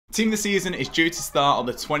Team of the season is due to start on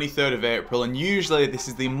the 23rd of April, and usually this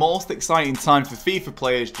is the most exciting time for FIFA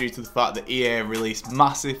players due to the fact that EA released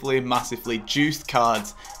massively juiced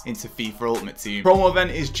cards into FIFA Ultimate Team. Promo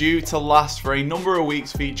event is due to last for a number of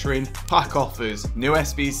weeks, featuring pack offers, new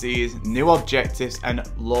SBCs, new objectives, and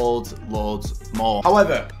loads more.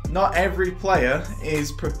 However, not every player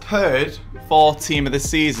is prepared for Team of the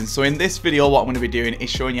Season. So in this video, what I'm going to be doing is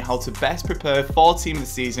showing you how to best prepare for Team of the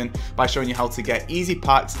Season by showing you how to get easy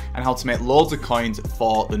packs and how to make loads of coins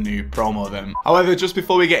for the new promo event. However, just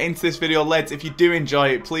before we get into this video, lads, if you do enjoy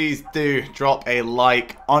it, please do drop a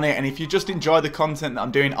like on it. And if you just enjoy the content that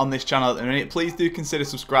I'm doing on this channel at the minute, please do consider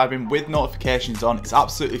subscribing with notifications on. It's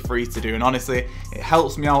absolutely free to do, and honestly, it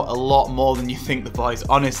helps me out a lot more than you think, the boys,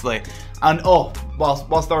 honestly. And oh,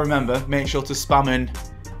 whilst I remember, make sure to spam in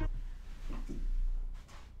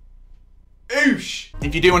oosh!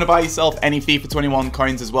 If you do want to buy yourself any FIFA 21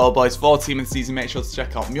 coins as well, boys, for Team of the Season, make sure to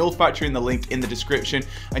check out Mule Factory in the link in the description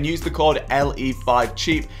and use the code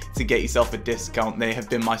LE5CHEAP to get yourself a discount. They have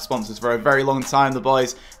been my sponsors for a very long time, the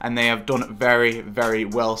boys, and they have done very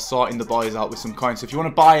well sorting the boys out with some coins. So if you want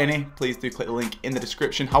to buy any, please do click the link in the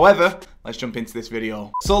description. However, let's jump into this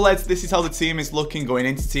video. So lads, this is how the team is looking going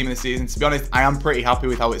into Team of the Season. To be honest, I am pretty happy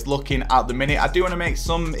with how it's looking at the minute. I do want to make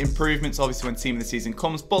some improvements, obviously, when Team of the Season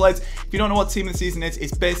comes. But lads, if you don't know what Team of the Season is,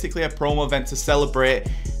 it's basically a promo event to celebrate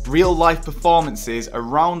real life performances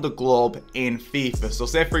around the globe in FIFA. So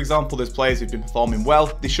say for example, there's players who've been performing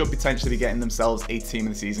well, they should potentially be getting themselves a Team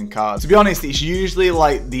of the Season card. To be honest, it's usually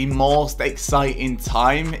like the most exciting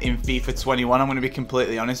time in FIFA 21, I'm going to be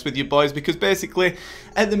completely honest with you boys, because basically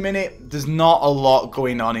at the minute there's not a lot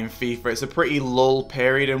going on in FIFA. It's a pretty lull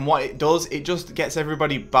period, and what it does, it just gets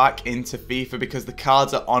everybody back into FIFA because the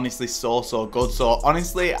cards are honestly so good. So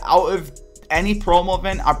honestly, out of any promo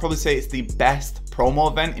event, I'd probably say it's the best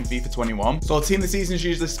promo event in FIFA 21. So Team of the Season is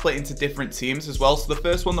usually split into different teams as well. So the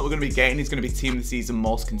first one that we're going to be getting is going to be Team of the Season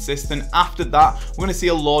Most Consistent. After that, we're going to see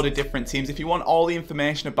a load of different teams. If you want all the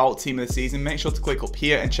information about Team of the Season, make sure to click up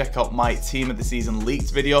here and check out my Team of the Season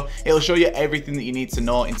leaked video. It'll show you everything that you need to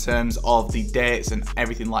know in terms of the dates and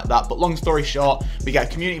everything like that. But long story short, we get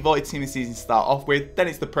a community voted Team of the Season to start off with, then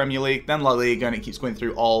it's the Premier League, then La Liga, and it keeps going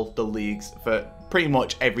through all the leagues for pretty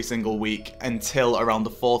much every single week until around the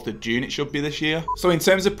 4th of June, it should be this year. So in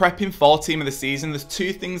terms of prepping for Team of the Season, there's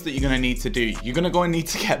two things that you're going to need to do. You're going to go and need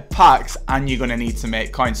to get packs, and you're going to need to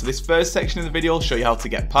make coins. So this first section of the video will show you how to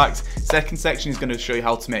get packs. Second section is going to show you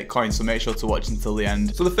how to make coins, so make sure to watch until the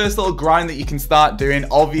end. So the first little grind that you can start doing,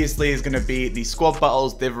 obviously, is going to be the squad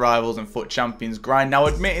battles, div rivals, and foot champions grind. Now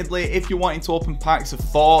admittedly, if you're wanting to open packs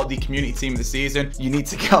for the community Team of the Season, you need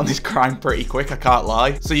to get on this grind pretty quick, I can't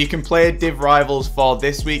lie. So you can play div rivals for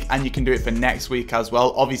this week, and you can do it for next week as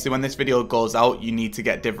well. Obviously, when this video goes out, you need to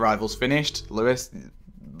get div rivals finished. Lewis,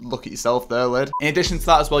 look at yourself there, lad. In addition to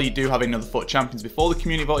that as well, you do have another foot champions before the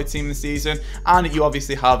community voted Team of the Season, and you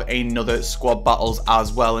obviously have another squad battles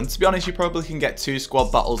as well. And to be honest, you probably can get 2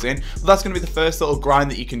 squad battles in, but that's going to be the first little grind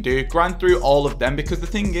that you can do. Grind through all of them, because the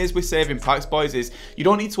thing is with saving packs, boys, is you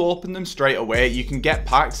don't need to open them straight away. You can get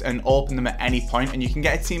packs and open them at any point, and you can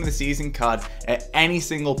get a Team of the Season card at any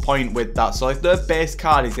single point with that. So if the base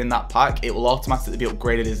card is in that pack, it will automatically be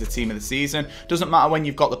upgraded as a Team of the Season. Doesn't matter when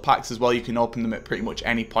you've got the packs as well, you can open them at pretty much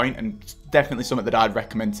any point, and definitely something that I'd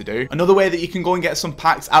recommend to do. Another way that you can go and get some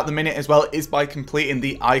packs at the minute as well is by completing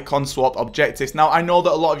the icon swap objectives. Now, I know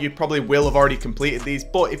that a lot of you probably will have already completed these,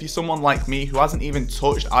 but if you're someone like me who hasn't even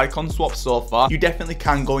touched icon swaps so far, you definitely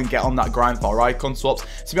can go and get on that grind for icon swaps.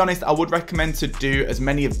 To be honest, I would recommend to do as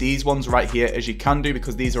many of these ones right here as you can do,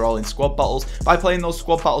 because these are all in squad battles. By playing those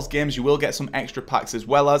squad battles games, you will get some extra packs as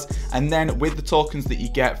well as, and then with the tokens that you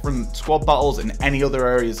get from squad battles and any other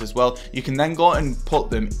areas as well, you can then go and put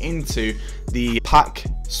them into the pack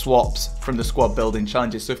swaps from the squad building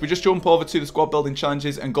challenges. So if we just jump over to the squad building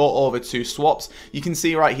challenges and go over to swaps, you can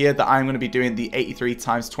see right here that I'm going to be doing the 83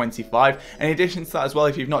 times 25. And in addition to that as well,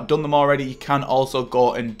 if you've not done them already, you can also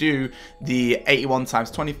go and do the 81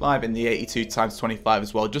 times 25 and the 82 times 25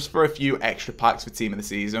 as well, just for a few extra packs for Team of the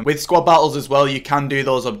Season. With squad battles as well, you can do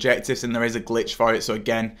those objectives, and there is a glitch for it. So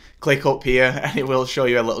again, click up here and it will show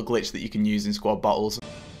you a little glitch that you can use in squad battles.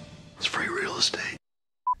 It's free real estate.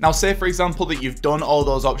 Now, say for example that you've done all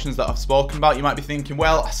those options that I've spoken about, you might be thinking,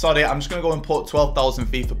 well, sorry, I'm just going to go and put 12,000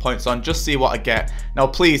 FIFA points on, just see what I get. Now,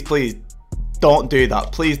 please don't do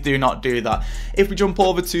that. Please do not do that. If we jump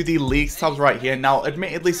over to the leagues tabs right here, now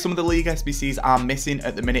admittedly some of the league SBCs are missing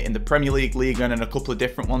at the minute in the Premier League, League One, and a couple of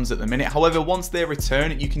different ones at the minute. However, once they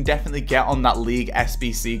return, you can definitely get on that league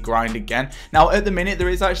SBC grind again. Now at the minute there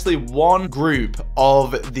is actually one group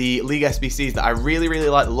of the league SBCs that I really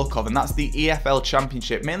like the look of, and that's the EFL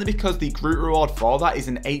Championship, mainly because the group reward for that is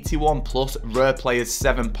an 81 plus rare players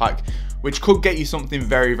 7-pack, which could get you something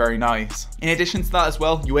very nice. In addition to that as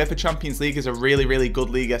well, UEFA Champions League is a really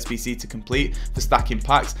good league SBC to complete for stacking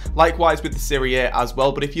packs. Likewise with the Serie A as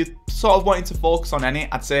well, but if you're sort of wanting to focus on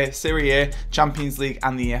any, I'd say Serie A, Champions League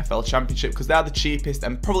and the EFL Championship, because they're the cheapest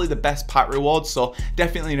and probably the best pack rewards, so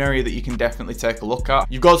definitely an area that you can definitely take a look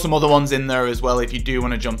at. You've got some other ones in there as well if you do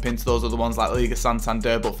want to jump into those other ones like Liga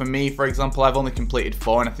Santander, but for me, for example, I've only completed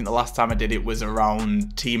 4, and I think the last time I did it was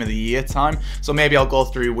around Team of the Year time, so maybe I'll go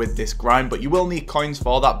through with this grind, but you will need coins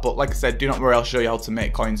for that. But like I said, do not worry, I'll show you how to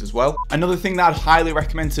make coins as well. Another thing that I'd highly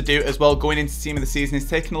recommend to do as well going into Team of the Season is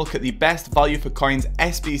taking a look at the best value for coins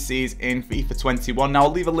SBCs in FIFA 21. Now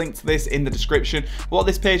I'll leave a link to this in the description. What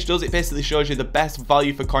this page does, it basically shows you the best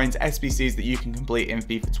value for coins SBCs that you can complete in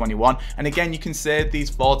FIFA 21, and again you can save these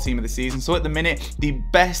for Team of the Season. So at the minute, the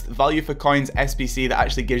best value for coins SBC that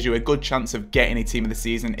actually gives you a good chance of getting a Team of the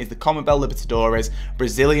Season is the Commonwealth Libertadores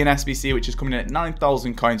Brazilian SBC, which is coming in at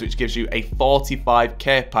 9,000 coins, which gives you a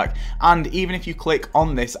 45k pack. And even if you click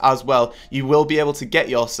on this as well, you will be able to get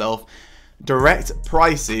yourself direct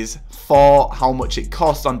prices for how much it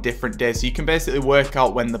costs on different days, so you can basically work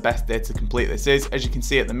out when the best day to complete this is. As you can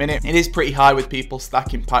see at the minute, it is pretty high with people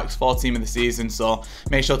stacking packs for Team of the Season, so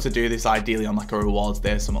make sure to do this ideally on like a rewards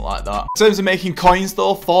day or something like that. In terms of making coins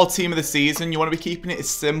though for Team of the Season, you want to be keeping it as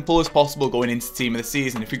simple as possible going into Team of the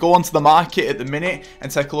Season. If you go onto the market at the minute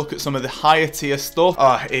and take a look at some of the higher tier stuff,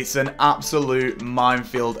 it's an absolute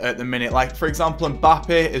minefield at the minute. Like for example,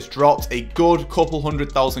 Mbappe has dropped a good couple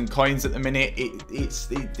 100,000 coins at the minute.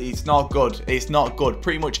 It's not good. It's not good.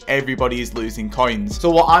 Pretty much everybody is losing coins. So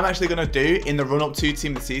what I'm actually going to do in the run up to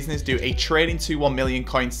Team of the Season is do a trading to 1 million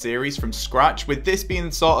coin series from scratch, with this being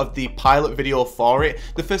sort of the pilot video for it,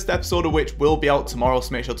 the first episode of which will be out tomorrow,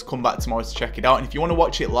 so make sure to come back tomorrow to check it out. And if you want to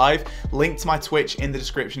watch it live, link to my Twitch in the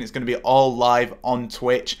description. It's going to be all live on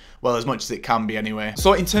Twitch, well, as much as it can be anyway.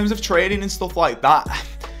 So in terms of trading and stuff like that,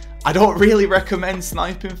 I don't really recommend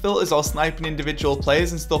sniping filters or sniping individual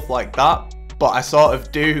players and stuff like that, but I sort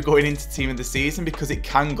of do going into Team of the Season because it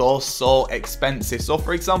can go so expensive. So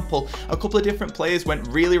for example, a couple of different players went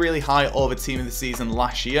really high over Team of the Season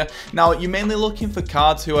last year. Now you're mainly looking for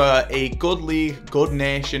cards who are a good league, good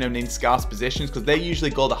nation and in scarce positions, because they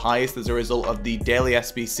usually go the highest as a result of the daily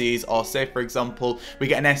SBCs, or say for example we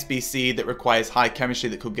get an SBC that requires high chemistry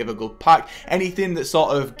that could give a good pack. Anything that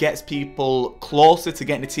sort of gets people closer to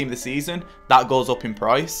getting a Team of the Season, that goes up in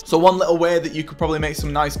price. So one little way that you could probably make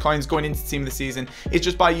some nice coins going into Team of the Season is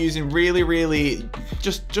just by using really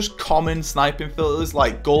just common sniping filters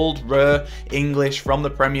like gold, rare, English from the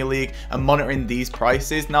Premier League, and monitoring these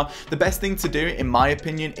prices. Now the best thing to do in my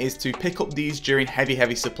opinion is to pick up these during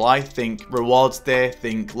heavy supply. Think rewards day,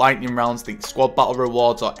 think lightning rounds, think squad battle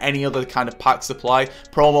rewards, or any other kind of pack supply,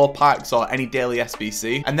 promo packs or any daily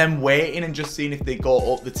SBC, and then waiting and just seeing if they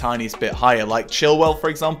go up the tiniest bit higher. Like Chilwell for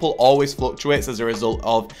example always fluctuates as a result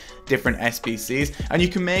of different SBCs, and you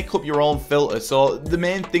can make up your own filter. So the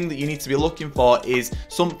main thing that you need to be looking for is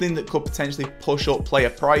something that could potentially push up player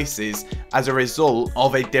prices as a result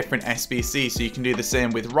of a different SBC. So you can do the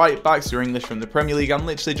same with right backs or English from the Premier League. I'm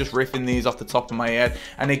literally just riffing these off the top of my head.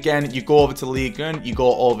 And again, you go over to Ligue 1, you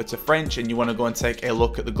go over to French, and you want to go and take a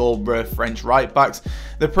look at the gold rare French right backs.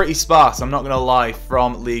 They're pretty sparse, I'm not going to lie,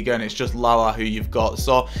 from Ligue 1. It's just Lala who you've got.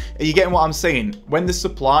 So are you getting what I'm saying? When there's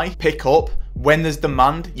supply, pick up. When there's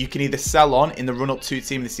demand, you can either sell on in the run up to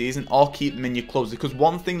Team of the Season or keep them in your clubs, because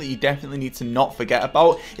one thing that you definitely need to not forget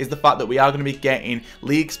about is the fact that we are going to be getting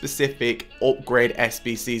league specific upgrade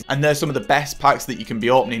SBCs, and they're some of the best packs that you can be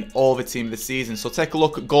opening over Team of the Season. So take a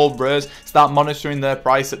look at gold rares, start monitoring their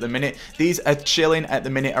price at the minute. These are chilling at the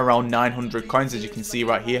minute around 900 coins, as you can see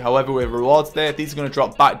right here. However, with rewards there, these are going to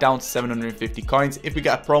drop back down to 750 coins. If we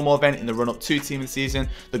get a promo event in the run up to Team of the Season,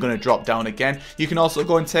 they're going to drop down again. You can also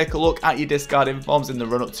go and take a look at your discard informs in the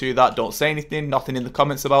run up to that. Don't say anything, nothing in the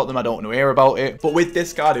comments about them, I don't want to hear about it. But with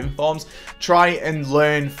discard informs, try and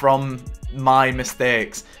learn from my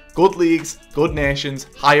mistakes. Good leagues, good nations,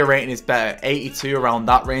 higher rating is better. 82 around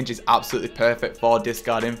that range is absolutely perfect for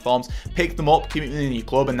discard informs. Pick them up, keep them in your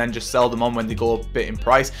club, and then just sell them on when they go a bit in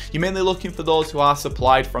price. You're mainly looking for those who are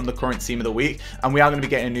supplied from the current Team of the Week, and we are going to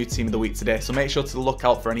be getting a new Team of the Week today. So make sure to look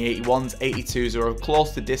out for any 81s, 82s, or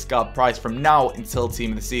close to discard price from now until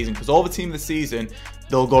Team of the Season, because over Team of the Season,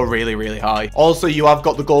 they'll go really, really high. Also, you have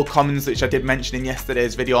got the gold commons, which I did mention in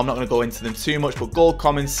yesterday's video. I'm not going to go into them too much, but gold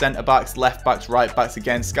commons, centre backs, left backs, right backs,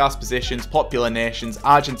 again, scarce positions, popular nations,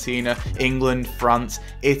 Argentina, England, France,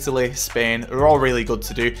 Italy, Spain, are all really good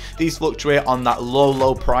to do. These fluctuate on that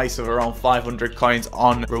low price of around 500 coins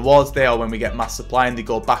on rewards day, or when we get mass supply, and they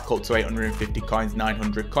go back up to 850 coins,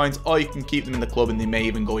 900 coins, or you can keep them in the club and they may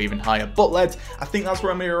even go even higher. But lads, I think that's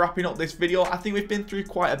where I'm going to be wrapping up this video. I think we've been through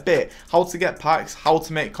quite a bit, how to get packs, how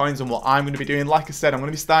to make coins, and what I'm going to be doing. Like I said, I'm going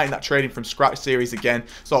to be starting that trading from scratch series again,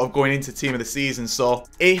 sort of going into team of the season. So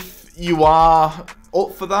if you are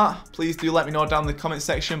up for that, please do let me know down in the comment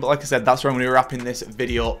section. But like I said, that's where I'm going to be wrapping this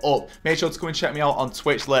video up. Make sure to come and check me out on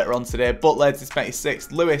Twitch later on today. But lads, it's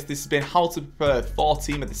 26 Lewis. This has been how to prepare for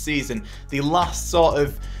team of the season, the last sort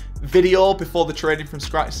of video before the trading from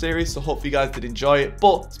scratch series. So hopefully you guys did enjoy it.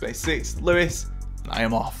 But it's 26 Lewis, and I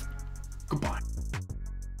am off. Goodbye.